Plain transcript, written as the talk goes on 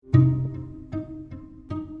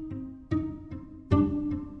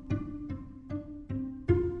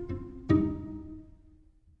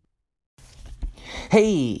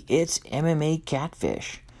Hey, it's MMA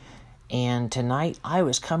Catfish, and tonight I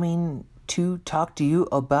was coming to talk to you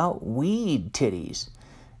about weed titties,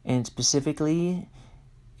 and specifically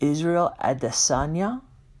Israel Adesanya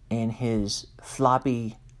and his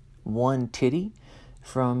floppy one titty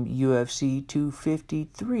from UFC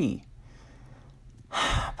 253.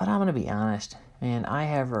 But I'm going to be honest, man, I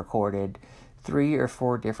have recorded 3 or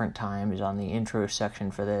 4 different times on the intro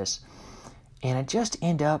section for this, and I just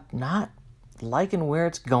end up not liking where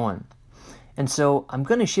it's going. And so I'm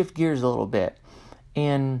going to shift gears a little bit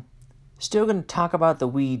and still going to talk about the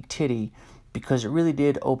weed titty because it really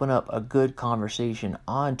did open up a good conversation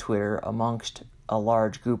on Twitter amongst a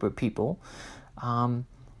large group of people.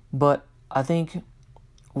 But I think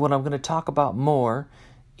what I'm going to talk about more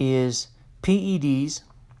is PEDs,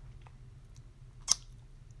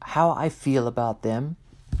 how I feel about them,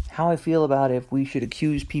 how I feel about if we should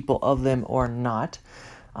accuse people of them or not,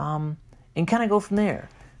 and kind of go from there.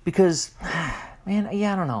 Because, man,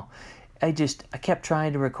 I don't know. I kept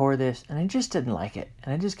trying to record this, and I just didn't like it,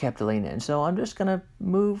 and I just kept delaying it. And so I'm just going to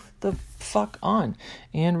move the fuck on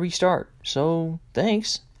and restart. So,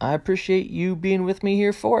 thanks. I appreciate you being with me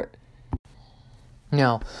here for it.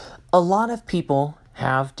 Now, a lot of people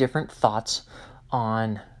have different thoughts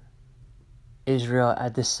on Israel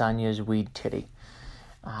Adesanya's weed titty.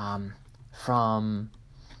 From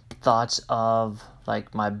thoughts of,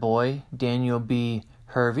 like, my boy, Daniel B.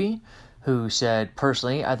 Hervey, who said,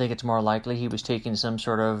 personally, I think it's more likely he was taking some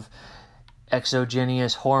sort of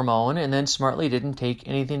exogenous hormone and then smartly didn't take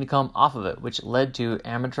anything to come off of it, which led to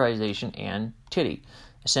amortization and titty.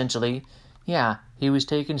 Essentially, yeah, he was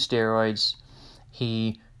taking steroids,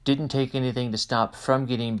 he didn't take anything to stop from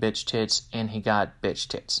getting bitch tits, and he got bitch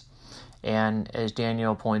tits. And as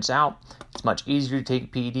Daniel points out, it's much easier to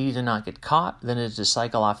take PEDs and not get caught than it is to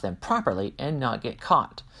cycle off them properly and not get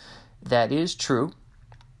caught. That is true.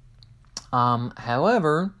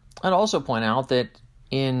 However, I'd also point out that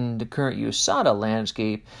in the current USADA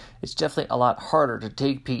landscape, it's definitely a lot harder to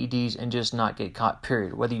take PEDs and just not get caught,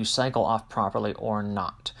 period, whether you cycle off properly or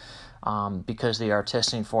not. Because they are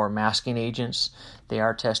testing for masking agents, they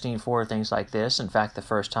are testing for things like this. In fact, the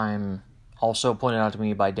first time, also pointed out to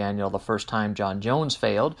me by Daniel, the first time John Jones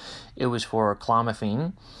failed, it was for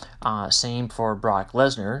clomiphene. Same for Brock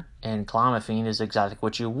Lesnar, and clomiphene is exactly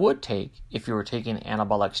what you would take if you were taking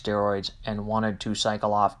anabolic steroids and wanted to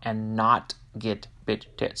cycle off and not get bitch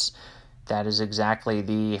tits. That is exactly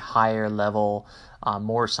the higher level,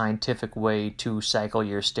 more scientific way to cycle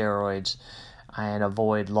your steroids and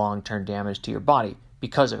avoid long-term damage to your body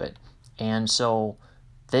because of it. And so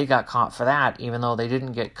they got caught for that, even though they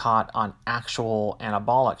didn't get caught on actual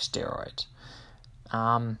anabolic steroids.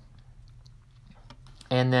 And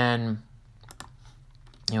then,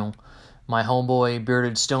 my homeboy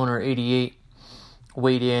Bearded Stoner 88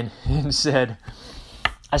 weighed in and said,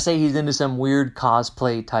 I say he's into some weird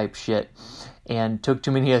cosplay type shit and took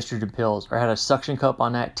too many estrogen pills or had a suction cup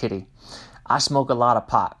on that titty. I smoke a lot of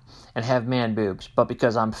pot and have man boobs, but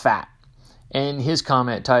because I'm fat. And his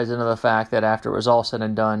comment ties into the fact that after it was all said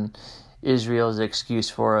and done, Israel's excuse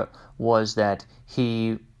for it was that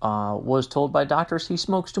he was told by doctors he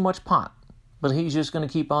smokes too much pot, but he's just going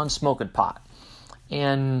to keep on smoking pot.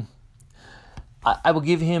 And I will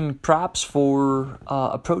give him props for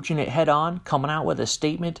approaching it head on, coming out with a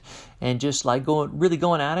statement, and just like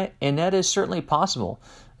going at it. And that is certainly possible.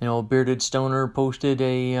 Bearded Stoner posted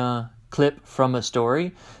a clip from a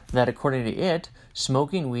story that, according to it,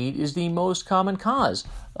 smoking weed is the most common cause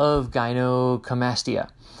of gynecomastia.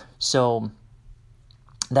 So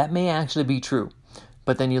that may actually be true.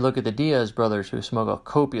 But then you look at the Diaz brothers who smoke a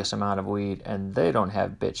copious amount of weed and they don't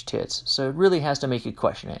have bitch tits. So it really has to make you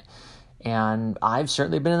question it. And I've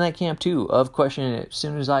certainly been in that camp too, of questioning it as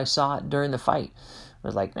soon as I saw it during the fight. I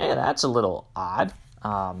was like, man, that's a little odd.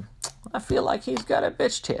 I feel like he's got a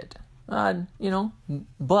bitch tit.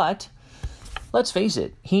 But let's face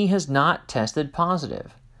it, he has not tested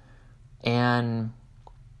positive. And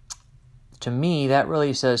to me, that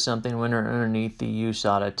really says something when we're underneath the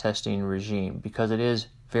USADA testing regime, because it is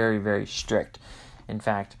very, very strict. In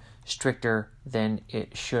fact, stricter than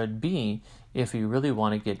it should be if you really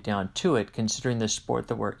want to get down to it, considering the sport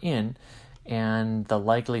that we're in and the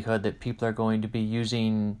likelihood that people are going to be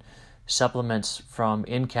using supplements from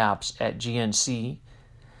INCAPs at GNC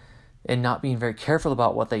and not being very careful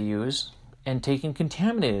about what they use, and taking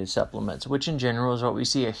contaminated supplements, which in general is what we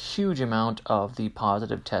see a huge amount of the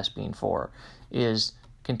positive test being for, is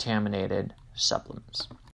contaminated supplements.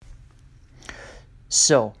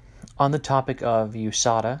 So, on the topic of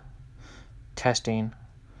USADA, testing,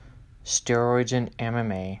 steroids in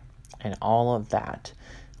MMA, and all of that,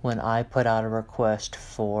 when I put out a request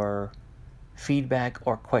for feedback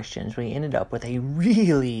or questions. We ended up with a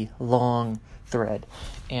really long thread,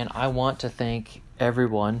 and I want to thank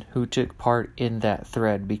everyone who took part in that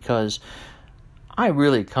thread, because I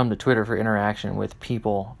really come to Twitter for interaction with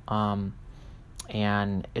people,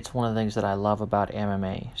 and it's one of the things that I love about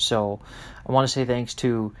MMA. So I want to say thanks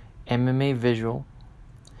to MMA Visual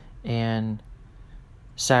and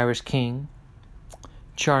Cyrus King.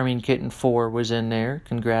 Charming Kitten 4 was in there.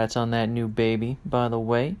 Congrats on that new baby, by the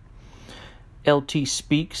way. LT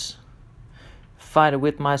Speaks, Fight It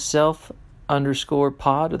With Myself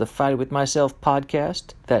 _pod, or the Fight It With Myself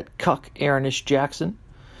podcast, that cuck Aaron-ish Jackson,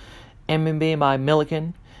 MMA by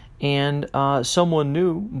Milliken, and someone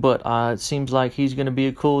new, but it seems like he's going to be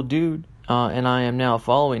a cool dude, and I am now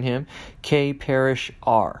following him, K. Parrish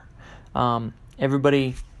R.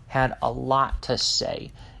 Everybody had a lot to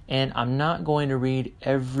say, and I'm not going to read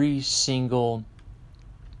every single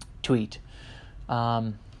tweet,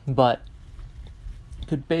 but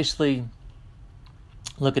could basically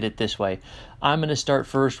look at it this way. I'm going to start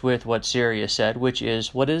first with what Sirius said, which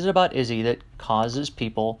is, what is it about Izzy that causes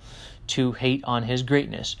people to hate on his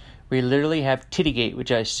greatness? We literally have Tittygate,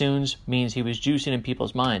 which I assume means he was juicing in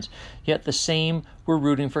people's minds. Yet the same, we're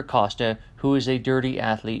rooting for Costa, who is a dirty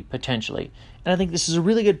athlete, potentially. And I think this is a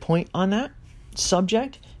really good point on that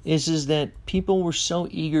subject, is that people were so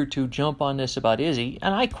eager to jump on this about Izzy,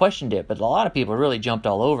 and I questioned it, but a lot of people really jumped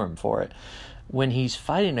all over him for it, when he's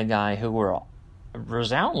fighting a guy who we're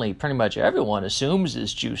resoundingly, pretty much everyone assumes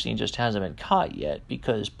is juicing, just hasn't been caught yet,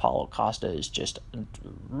 because Paulo Costa is just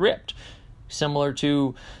ripped. Similar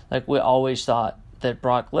to, like, we always thought that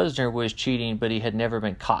Brock Lesnar was cheating, but he had never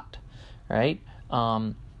been caught, right?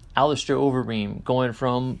 Alistair Overeem going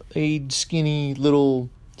from a skinny little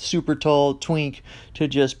super tall twink to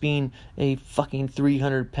just being a fucking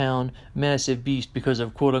 300-pound massive beast because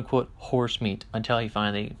of quote-unquote horse meat, until he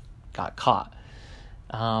finally got caught.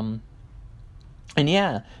 And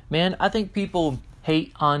yeah, man, I think people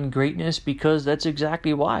hate on greatness because that's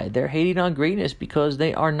exactly why. They're hating on greatness because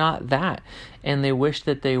they are not that, and they wish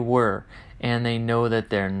that they were, and they know that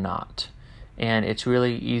they're not. And it's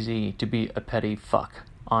really easy to be a petty fuck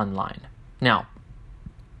online. Now,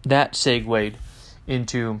 that segued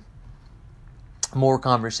into more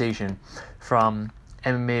conversation from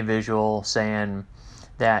MMA Visual saying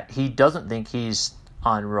that he doesn't think he's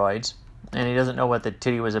on roids, and he doesn't know what the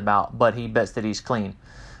titty was about, but he bets that he's clean.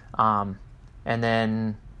 And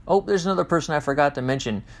then, there's another person I forgot to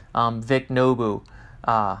mention, Vic Nobu,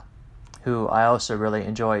 who I also really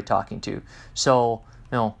enjoy talking to. So,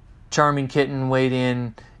 Charming Kitten weighed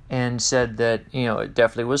in and said that, it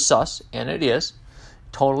definitely was sus, and it is.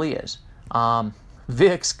 Totally is.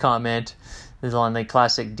 Vic's comment is on the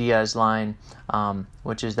classic Diaz line,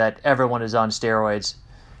 which is that everyone is on steroids,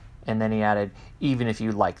 and then he added, even if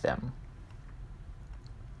you like them.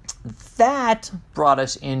 That brought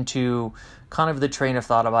us into kind of the train of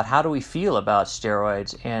thought about how do we feel about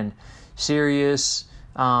steroids, and Sirius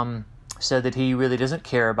said that he really doesn't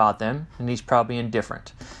care about them, and he's probably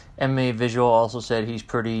indifferent. MMA Visual also said he's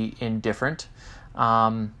pretty indifferent.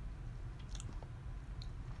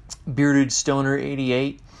 Bearded Stoner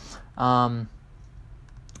 88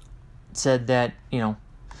 said that,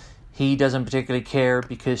 he doesn't particularly care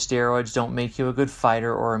because steroids don't make you a good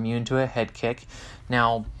fighter or immune to a head kick.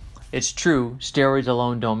 Now, it's true, steroids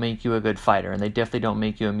alone don't make you a good fighter, and they definitely don't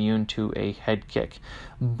make you immune to a head kick.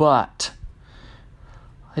 But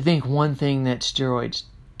I think one thing that steroids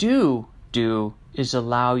do is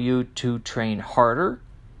allow you to train harder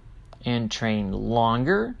and train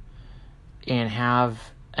longer and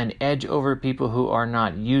have an edge over people who are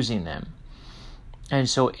not using them. And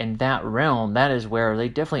so in that realm, that is where they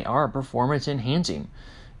definitely are performance enhancing.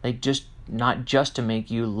 They just, not just to make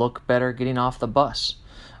you look better getting off the bus.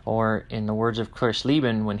 Or in the words of Chris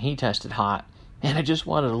Lieben when he tested hot, and I just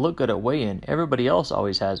wanted to look good at weigh-in. Everybody else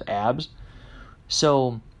always has abs.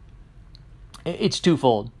 So it's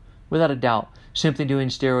twofold. Without a doubt, simply doing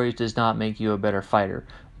steroids does not make you a better fighter,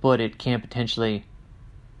 but it can potentially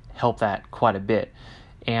help that quite a bit.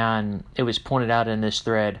 And it was pointed out in this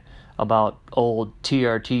thread about old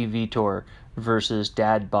TRT Vitor versus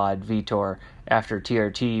Dad Bod Vitor after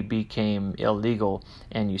TRT became illegal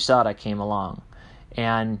and USADA came along.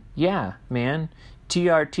 And yeah, man,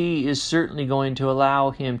 TRT is certainly going to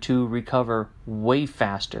allow him to recover way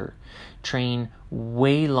faster, train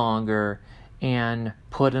way longer, and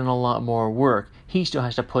put in a lot more work. He still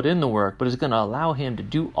has to put in the work, but it's going to allow him to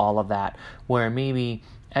do all of that, where maybe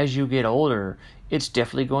as you get older, it's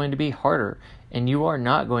definitely going to be harder, and you are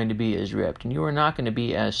not going to be as ripped, and you are not going to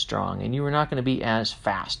be as strong, and you are not going to be as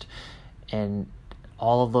fast. And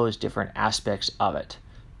all of those different aspects of it.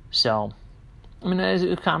 So, I mean, that's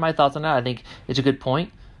kind of my thoughts on that. I think it's a good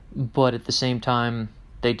point, but at the same time,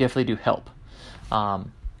 they definitely do help.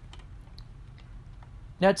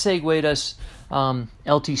 That segued us.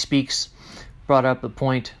 LT Speaks brought up a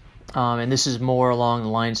point, and this is more along the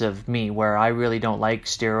lines of me, where I really don't like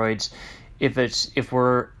steroids. If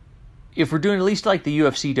we're doing at least like the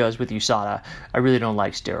UFC does with USADA, I really don't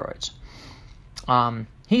like steroids.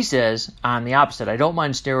 He says, I'm the opposite. I don't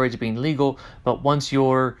mind steroids being legal, but once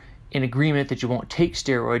you're in agreement that you won't take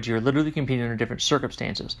steroids, you're literally competing under different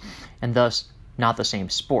circumstances, and thus not the same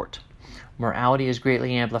sport. Morality is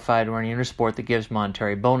greatly amplified when you're in a sport that gives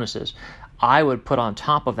monetary bonuses. I would put on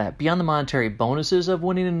top of that, beyond the monetary bonuses of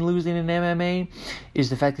winning and losing in MMA, is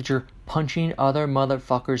the fact that you're punching other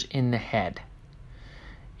motherfuckers in the head.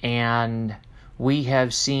 And we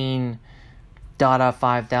have seen Dada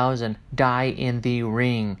 5000 die in the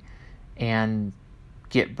ring and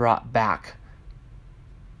get brought back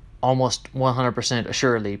almost 100%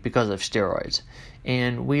 assuredly because of steroids.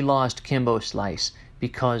 And we lost Kimbo Slice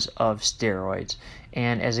because of steroids.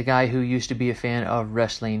 And as a guy who used to be a fan of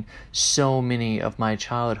wrestling, so many of my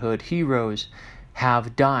childhood heroes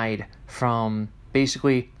have died from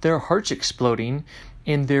basically their hearts exploding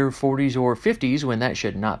in their 40s or 50s, when that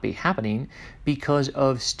should not be happening, because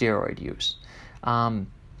of steroid use. And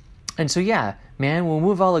so yeah, man, when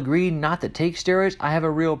we've all agreed not to take steroids, I have a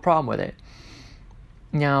real problem with it.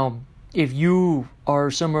 Now, if you are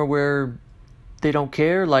somewhere where they don't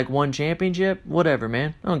care, like one championship, whatever,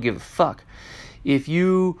 man, I don't give a fuck. If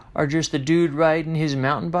you are just the dude riding his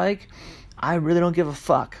mountain bike, I really don't give a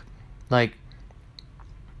fuck. Like,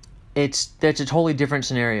 that's a totally different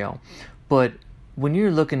scenario. But when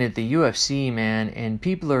you're looking at the UFC, man, and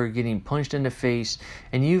people are getting punched in the face,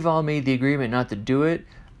 and you've all made the agreement not to do it,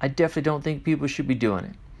 I definitely don't think people should be doing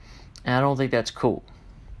it. And I don't think that's cool.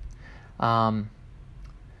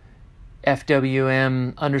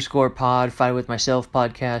 FWM_pod, Fight With Myself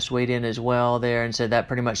podcast, weighed in as well there and said that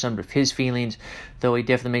pretty much summed up his feelings, though he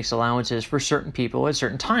definitely makes allowances for certain people at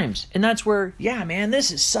certain times. And that's where, yeah, man,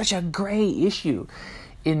 this is such a gray issue,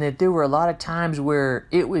 in that there were a lot of times where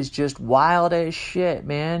it was just wild as shit,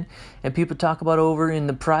 man. And people talk about over in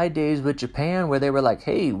the Pride days with Japan, where they were like,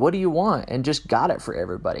 hey, what do you want? And just got it for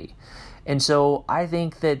everybody. And so I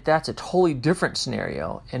think that that's a totally different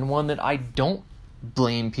scenario, and one that I don't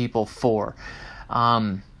blame people for.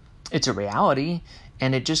 It's a reality,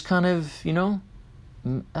 and it just kind of, it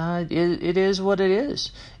is what it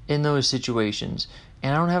is in those situations,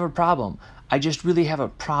 and I don't have a problem. I just really have a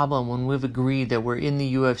problem when we've agreed that we're in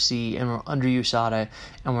the UFC and we're under USADA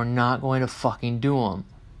and we're not going to fucking do them,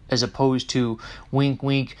 as opposed to wink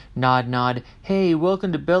wink, nod nod, hey,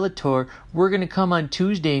 welcome to Bellator, we're going to come on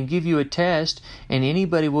Tuesday and give you a test, and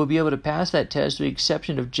anybody will be able to pass that test with the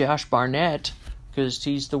exception of Josh Barnett, because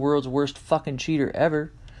he's the world's worst fucking cheater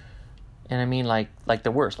ever. And I mean like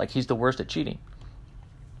the worst. Like, he's the worst at cheating.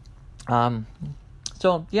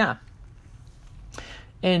 So, yeah.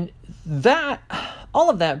 And all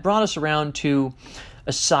of that brought us around to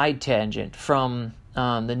a side tangent from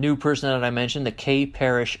the new person that I mentioned, the K.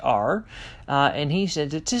 Parrish R. And he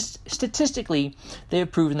said that statistically, they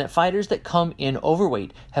have proven that fighters that come in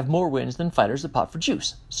overweight have more wins than fighters that pop for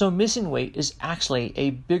juice. So missing weight is actually a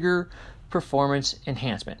bigger performance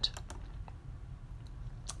enhancement.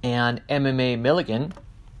 And MMA Milligan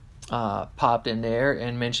popped in there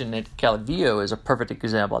and mentioned that Calvillo is a perfect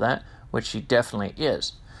example of that, which he definitely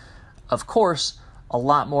is. Of course, a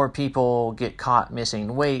lot more people get caught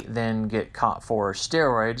missing weight than get caught for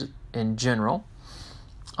steroids in general.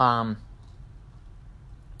 And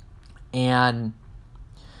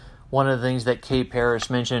one of the things that Kay Parrish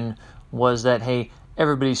mentioned was that, hey,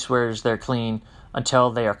 everybody swears they're clean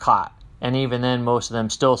until they are caught. And even then, most of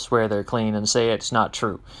them still swear they're clean and say it's not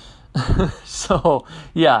true. So,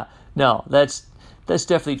 yeah, no, that's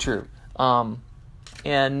definitely true.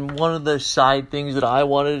 And one of the side things that I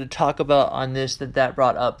wanted to talk about on this that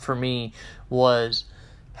brought up for me was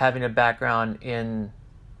having a background in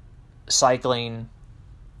cycling,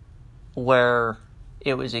 where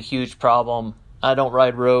it was a huge problem. I don't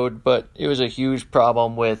ride road, but it was a huge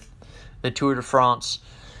problem with the Tour de France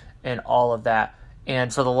and all of that.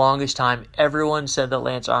 And for the longest time, everyone said that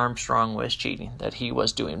Lance Armstrong was cheating, that he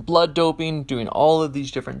was doing blood doping, doing all of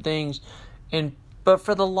these different things. But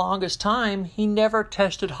for the longest time, he never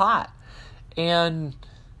tested hot. And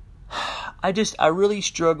I really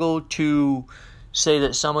struggle to say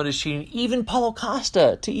that someone is cheating. Even Paulo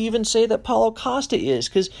Costa, to even say that Paulo Costa is,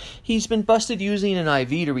 because he's been busted using an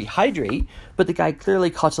IV to rehydrate, but the guy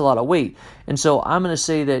clearly cuts a lot of weight. And so I'm going to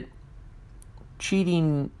say that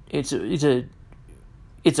cheating, it's a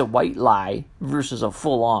it's a white lie versus a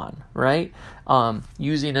full-on, right?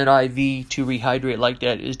 Using an IV to rehydrate like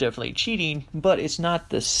that is definitely cheating, but it's not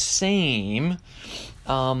the same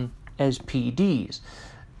as PEDs.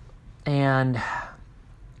 And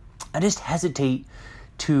I just hesitate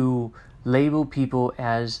to label people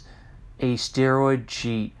as a steroid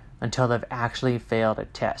cheat until they've actually failed a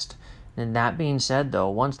test. And that being said, though,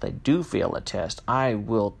 once they do fail a test, I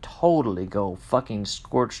will totally go fucking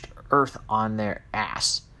scorched earth on their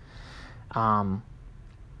ass.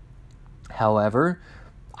 However,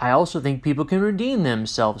 I also think people can redeem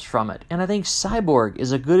themselves from it. And I think Cyborg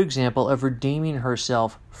is a good example of redeeming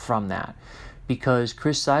herself from that. Because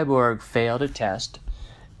Chris Cyborg failed a test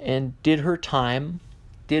and did her time,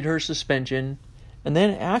 did her suspension, and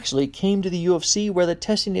then actually came to the UFC where the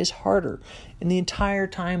testing is harder. And the entire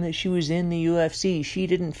time that she was in the UFC, she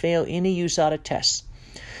didn't fail any USADA tests.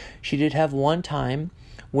 She did have one time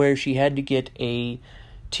where she had to get a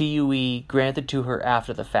TUE granted to her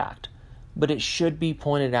after the fact. But it should be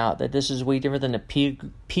pointed out that this is way different than the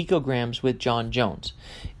picograms with John Jones,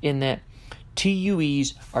 in that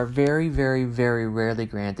TUEs are very, very, very rarely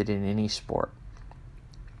granted in any sport.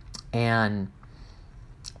 And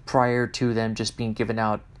prior to them just being given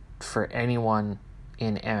out for anyone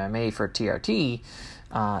in MMA for TRT,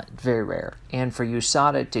 very rare. And for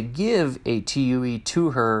USADA to give a TUE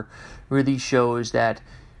to her really shows that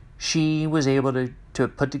she was able to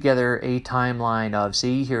put together a timeline of,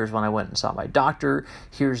 see, here's when I went and saw my doctor,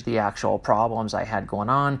 here's the actual problems I had going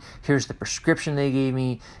on, here's the prescription they gave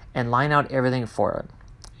me, and line out everything for it.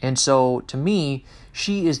 And so, to me,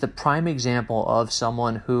 she is the prime example of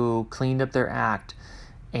someone who cleaned up their act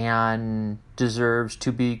and deserves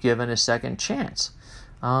to be given a second chance.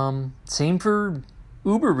 Same for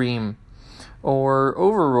Uberream or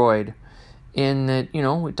Overroyd, in that,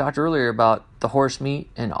 we talked earlier about the horse meat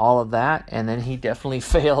and all of that, and then he definitely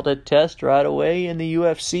failed a test right away in the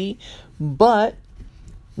UFC, but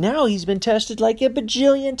now he's been tested like a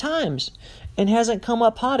bajillion times and hasn't come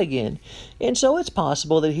up hot again. And so it's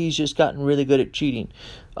possible that he's just gotten really good at cheating.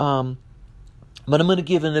 But I'm going to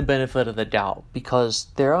give him the benefit of the doubt because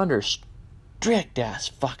they're under strict-ass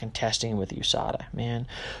fucking testing with USADA, man.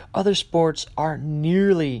 Other sports aren't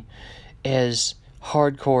nearly as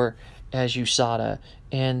hardcore as USADA,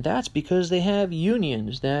 and that's because they have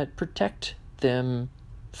unions that protect them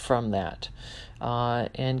from that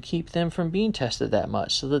and keep them from being tested that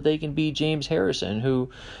much so that they can be James Harrison, who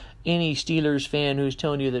any Steelers fan who's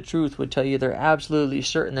telling you the truth would tell you they're absolutely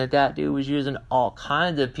certain that dude was using all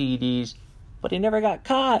kinds of PEDs, but he never got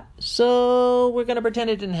caught, so we're going to pretend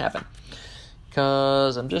it didn't happen.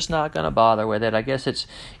 Because I'm just not going to bother with it. I guess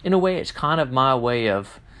in a way, it's kind of my way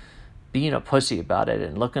of being a pussy about it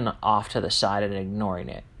and looking off to the side and ignoring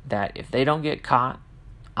it. That if they don't get caught,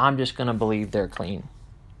 I'm just going to believe they're clean.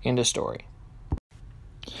 End of story.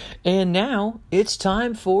 And now, it's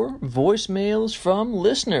time for voicemails from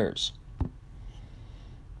listeners.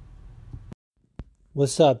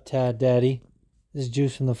 What's up, Tad Daddy? This is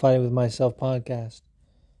Juice from the Fighting With Myself podcast.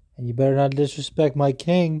 And you better not disrespect my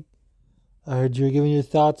king. I heard you were giving your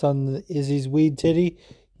thoughts on Izzy's weed titty.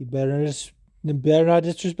 You better not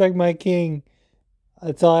disrespect my king.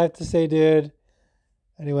 That's all I have to say, dude.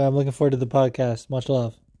 Anyway, I'm looking forward to the podcast. Much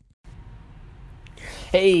love.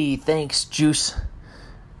 Hey, thanks, Juice.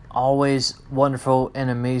 Always wonderful and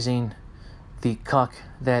amazing. The cuck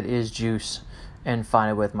that is Juice and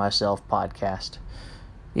Fighting With Myself podcast.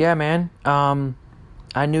 Yeah, man.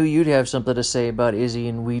 I knew you'd have something to say about Izzy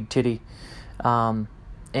and weed titty.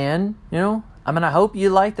 And, I hope you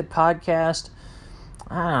like the podcast.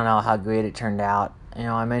 I don't know how great it turned out.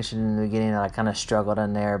 I mentioned in the beginning that I kind of struggled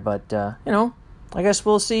in there, but, I guess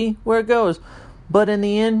we'll see where it goes. But in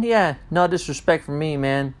the end, yeah, no disrespect for me,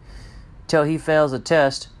 man. Till he fails a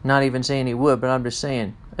test, not even saying he would, but I'm just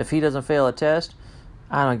saying, if he doesn't fail a test,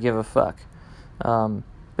 I don't give a fuck. But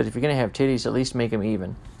if you're going to have titties, at least make them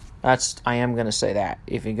even. I am going to say that.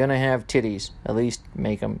 If you're going to have titties, at least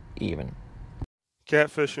make them even.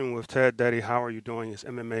 Catfishing with Tad Daddy, how are you doing? It's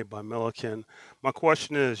MMA by Milliken. My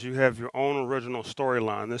question is, you have your own original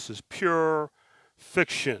storyline. This is pure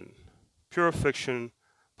fiction,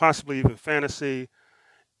 possibly even fantasy.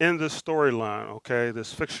 In this storyline, okay,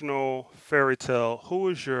 this fictional fairy tale, who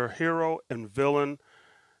is your hero and villain?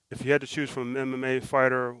 If you had to choose from an MMA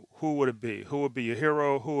fighter, who would it be? Who would be your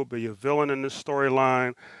hero? Who would be your villain in this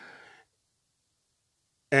storyline?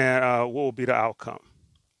 And what will be the outcome?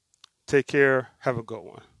 Take care. Have a good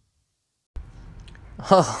one.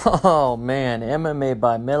 Oh, man. MMA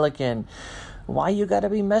by Milliken. Why you gotta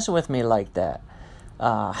be messing with me like that?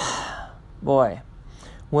 Boy.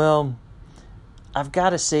 Well, I've got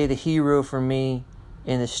to say the hero for me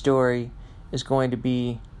in the story is going to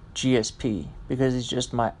be GSP, because he's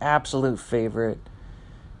just my absolute favorite.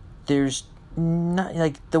 There's not,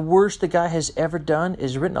 like, the worst the guy has ever done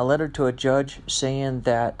is written a letter to a judge saying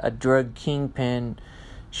that a drug kingpin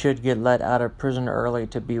should get let out of prison early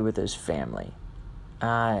to be with his family.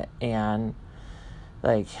 And,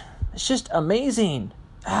 like, it's just amazing.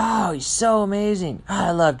 Oh, he's so amazing. Oh,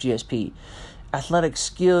 I love GSP. Athletic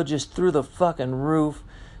skill just through the fucking roof.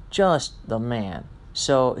 Just the man.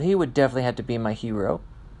 So he would definitely have to be my hero.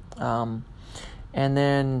 And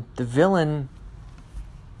then the villain,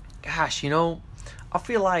 gosh, I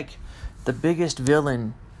feel like the biggest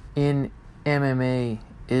villain in MMA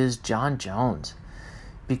is Jon Jones,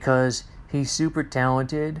 because he's super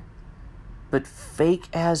talented, but fake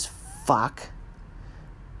as fuck,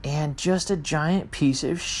 and just a giant piece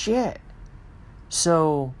of shit.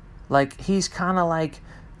 So, like, he's kind of like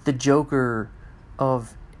the Joker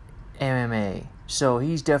of MMA. So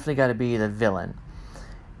he's definitely got to be the villain.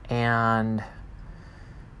 And,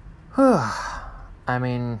 I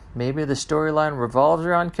mean, maybe the storyline revolves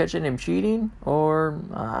around catching him cheating, or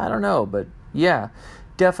I don't know. But yeah,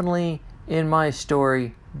 definitely in my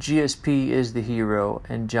story, GSP is the hero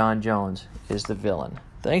and Jon Jones is the villain.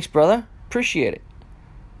 Thanks, brother. Appreciate it.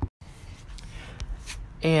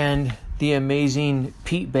 And the amazing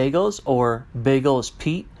Pete Bagels, or Bagels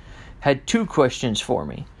Pete, had 2 questions for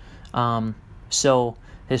me. So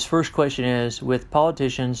his first question is, with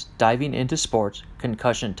politicians diving into sports,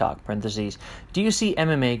 concussion talk, parentheses, do you see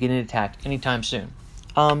MMA getting attacked anytime soon?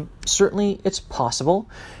 Certainly it's possible.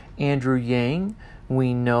 Andrew Yang,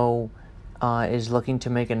 we know, is looking to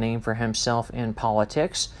make a name for himself in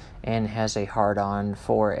politics and has a hard-on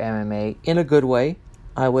for MMA in a good way,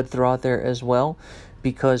 I would throw out there as well,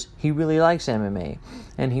 because he really likes MMA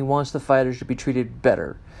and he wants the fighters to be treated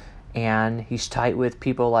better. And he's tight with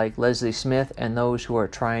people like Leslie Smith and those who are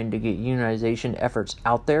trying to get unionization efforts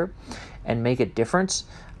out there and make a difference.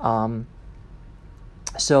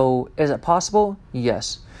 So, is it possible?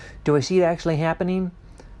 Yes. Do I see it actually happening?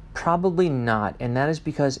 Probably not. And that is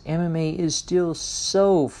because MMA is still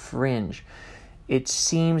so fringe. It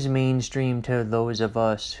seems mainstream to those of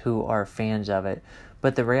us who are fans of it.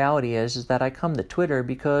 But the reality is that I come to Twitter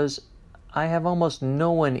because I have almost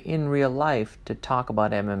no one in real life to talk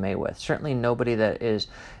about MMA with. Certainly nobody that is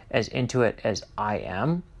as into it as I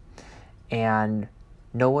am. And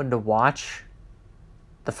no one to watch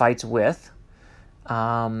the fights with.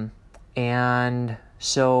 And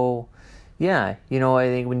so, yeah, I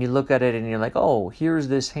think when you look at it and you're like, oh, here's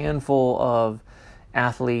this handful of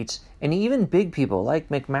athletes, and even big people like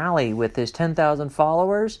McMalley with his 10,000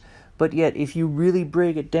 followers, but yet if you really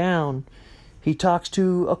break it down, he talks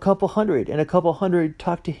to a couple hundred, and a couple hundred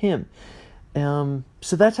talk to him.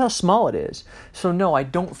 So that's how small it is. So no, I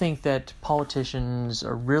don't think that politicians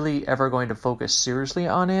are really ever going to focus seriously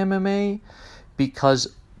on MMA,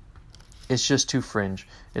 because it's just too fringe.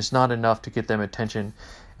 It's not enough to get them attention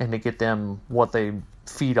and to get them what they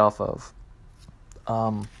feed off of.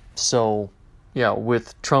 So, yeah,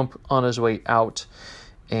 with Trump on his way out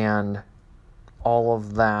and all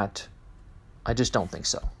of that, I just don't think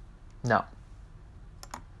so. No.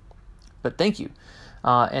 But thank you.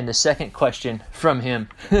 And the second question from him,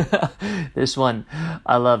 this one,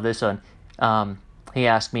 I love this one. He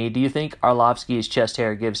asked me, do you think Arlovsky's chest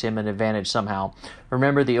hair gives him an advantage somehow?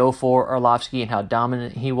 Remember the 04 Arlovsky and how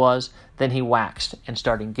dominant he was? Then he waxed and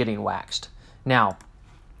started getting waxed. Now,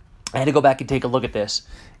 I had to go back and take a look at this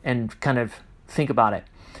and kind of think about it.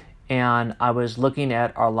 And I was looking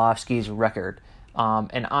at Arlovsky's record.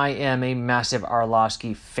 And I am a massive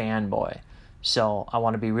Arlovsky fanboy. So I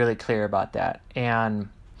want to be really clear about that. And,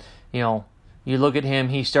 you look at him,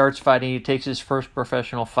 he starts fighting, he takes his first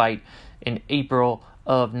professional fight in April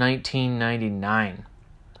of 1999.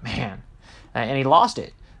 Man. And he lost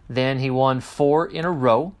it. Then he won 4 in a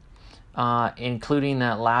row, including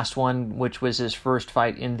that last one, which was his first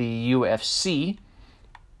fight in the UFC,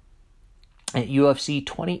 at UFC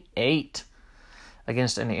 28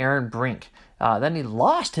 against an Aaron Brink. Then he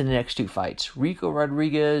lost in the next 2 fights, Rico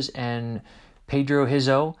Rodriguez and Pedro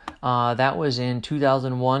Hizo. That was in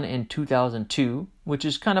 2001 and 2002, which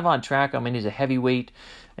is kind of on track. I mean, he's a heavyweight.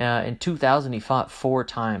 In 2000, he fought 4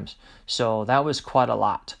 times, so that was quite a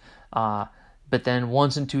lot. But then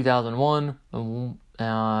once in 2001,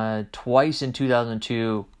 twice in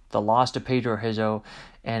 2002, the loss to Pedro Hizo,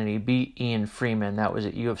 and he beat Ian Freeman. That was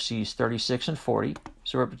at UFC's 36 and 40.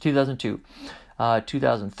 So we're up to 2002.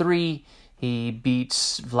 2003, he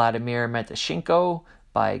beats Vladimir Matyashenko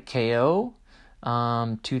by KO.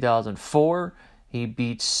 2004, he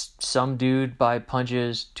beats some dude by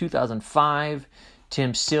punches. 2005,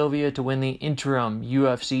 Tim Sylvia to win the interim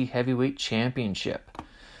UFC heavyweight championship.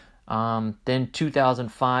 Then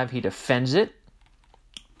 2005, he defends it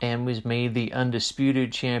and was made the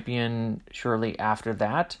undisputed champion shortly after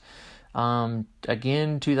that.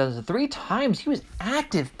 Again, 2003 times. He was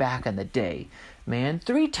active back in the day, man.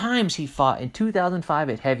 3 times he fought in 2005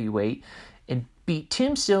 at heavyweight and beat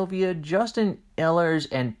Tim Sylvia, Justin Ehlers,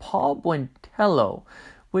 and Paul Buentello,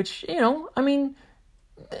 which,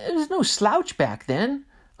 there's no slouch back then.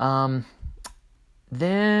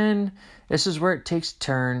 Then this is where it takes a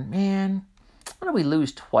turn. Man, why do we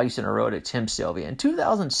lose twice in a row to Tim Sylvia? In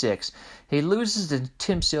 2006, he loses to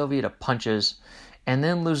Tim Sylvia to punches, and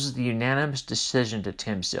then loses the unanimous decision to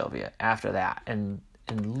Tim Sylvia after that, and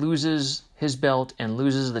loses his belt and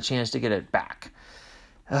loses the chance to get it back.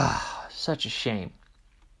 Such a shame.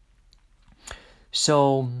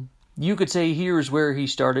 So you could say here's where he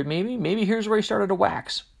started. Maybe here's where he started to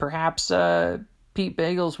wax. Perhaps Pete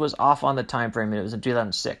Bagels was off on the time frame. It was in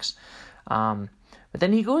 2006. But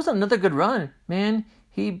then he goes on another good run, man.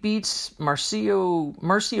 He beats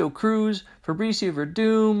Marcio Cruz, Fabricio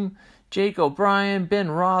Verdum, Jake O'Brien,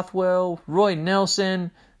 Ben Rothwell, Roy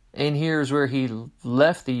Nelson, and here's where he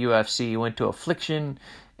left the UFC, went to Affliction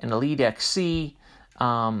and Elite XC.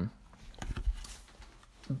 A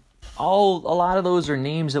lot of those are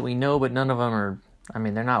names that we know, but none of them are,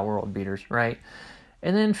 they're not world beaters, right?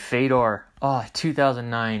 And then Fedor,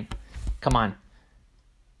 2009, come on.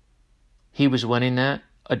 He was winning that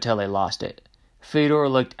until they lost it. Fedor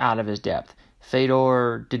looked out of his depth.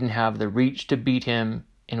 Fedor didn't have the reach to beat him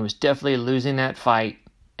and was definitely losing that fight,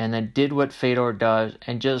 and then did what Fedor does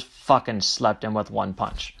and just fucking slept him with one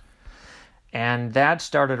punch. And that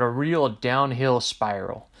started a real downhill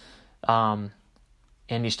spiral. And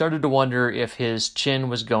you started to wonder if his chin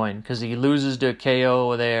was going, because he loses to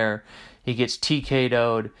KO there, he gets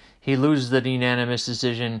TK'd, he loses the unanimous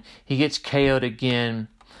decision, he gets KO'd again.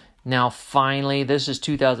 Now finally, this is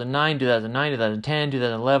 2009, 2010,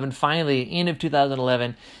 2011, finally, end of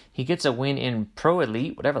 2011, he gets a win in Pro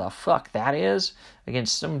Elite, whatever the fuck that is,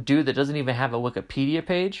 against some dude that doesn't even have a Wikipedia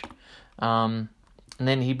page. And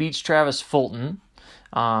then he beats Travis Fulton,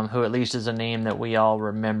 who at least is a name that we all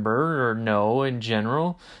remember or know in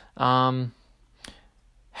general. The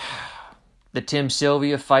Tim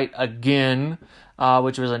Sylvia fight again,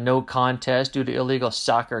 which was a no contest due to illegal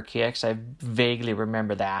soccer kicks. I vaguely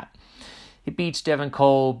remember that. He beats Devin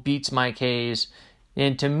Cole, beats Mike Hayes.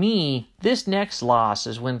 And to me, this next loss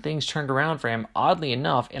is when things turned around for him, oddly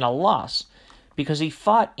enough, in a loss. Because he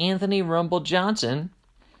fought Anthony Rumble Johnson,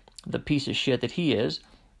 the piece of shit that he is.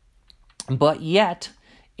 But yet,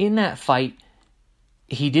 in that fight,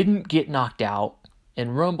 he didn't get knocked out.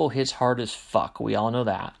 And Rumble hits hard as fuck. We all know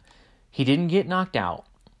that. He didn't get knocked out.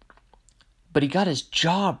 But he got his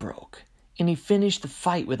jaw broke. And he finished the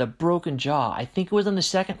fight with a broken jaw. I think it was in the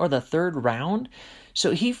second or the third round.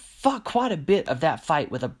 So he fought quite a bit of that fight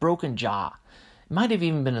with a broken jaw. It might have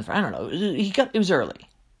even been, I don't know. It was early.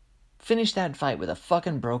 Finished that fight with a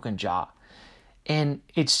fucking broken jaw. And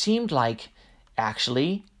it seemed like,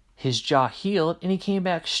 actually, his jaw healed and he came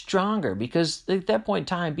back stronger. Because at that point in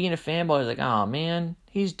time, being a fanboy, I was like, oh man,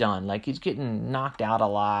 he's done. Like, he's getting knocked out a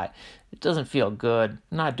lot. It doesn't feel good.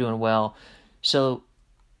 Not doing well. So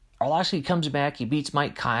Arlovsky comes back. He beats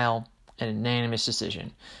Mike Kyle in a unanimous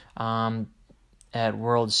decision at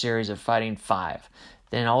World Series of Fighting 5.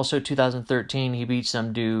 Then also 2013, he beats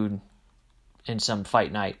some dude in some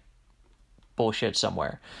fight night bullshit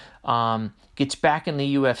somewhere. Gets back in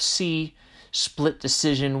the UFC, split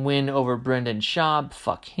decision win over Brendan Schaub.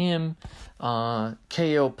 Fuck him.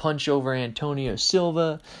 KO punch over Antonio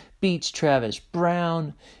Silva. Beats Travis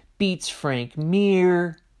Brown. Beats Frank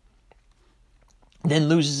Mir. Then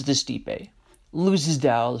loses to Stipe. Loses to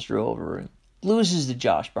Alistair Overeem. Loses to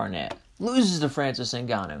Josh Barnett. Loses to Francis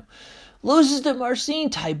Ngannou. Loses to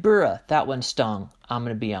Marcin Tybura. That one stung. I'm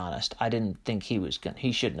going to be honest. I didn't think he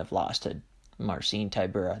shouldn't have lost to Marcin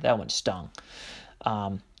Tybura. That one stung.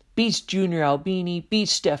 Beats Junior Albini.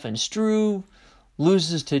 Beats Stefan Struve.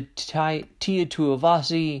 Loses to Tia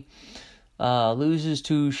Tuivasa. Loses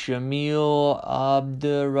to Shamil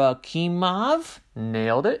Abdurakhimov.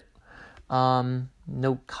 Nailed it.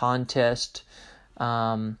 No contest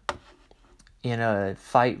in a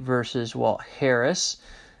fight versus Walt Harris,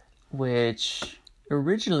 which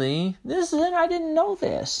originally, I didn't know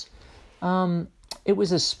this. It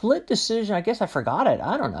was a split decision. I guess I forgot it.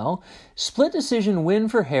 I don't know. Split decision win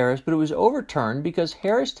for Harris, but it was overturned because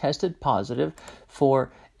Harris tested positive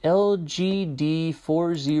for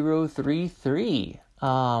LGD4033,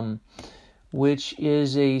 which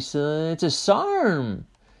is it's a SARM.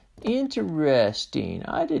 Interesting.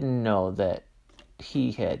 I didn't know that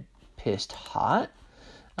he had pissed hot.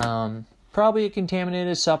 Probably a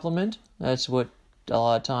contaminated supplement. That's what a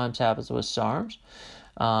lot of times happens with SARMs.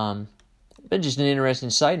 But just an interesting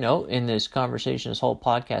side note in this conversation, this whole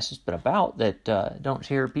podcast has been about that. Don't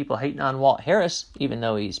hear people hating on Walt Harris, even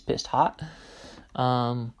though he's pissed hot.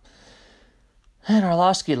 And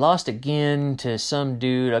Arlovsky lost again to some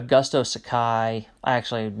dude, Augusto Sakai.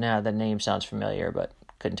 Actually, now the name sounds familiar, but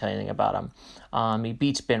couldn't tell you anything about him. He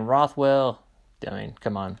beats Ben Rothwell. I mean,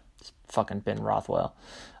 come on. It's fucking Ben Rothwell.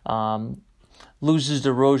 Loses the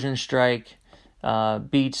Rosenstrike.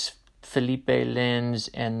 Beats Felipe Lins.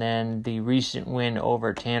 And then the recent win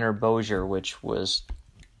over Tanner Bozier, which was...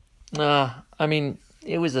 I mean...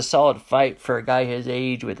 It was a solid fight for a guy his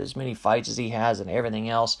age with as many fights as he has and everything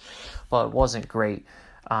else, but it wasn't great.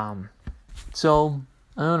 So,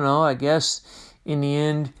 I don't know, I guess in the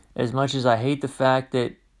end, as much as I hate the fact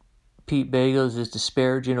that Pete Bagels is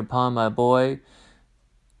disparaging upon my boy,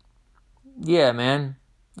 yeah, man,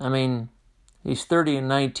 I mean, he's 30 and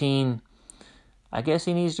 19. I guess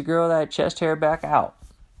he needs to grow that chest hair back out.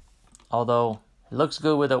 Although, it looks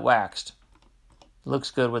good with it waxed.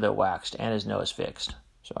 Looks good with it waxed and his nose fixed.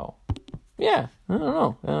 So, yeah, I don't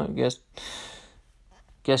know. I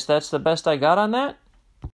guess that's the best I got on that.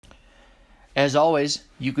 As always,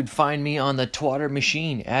 you could find me on the Twitter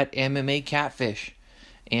machine at MMA Catfish.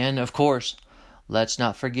 And, of course, let's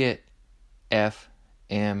not forget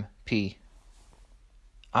FMP.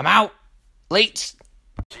 I'm out. Late.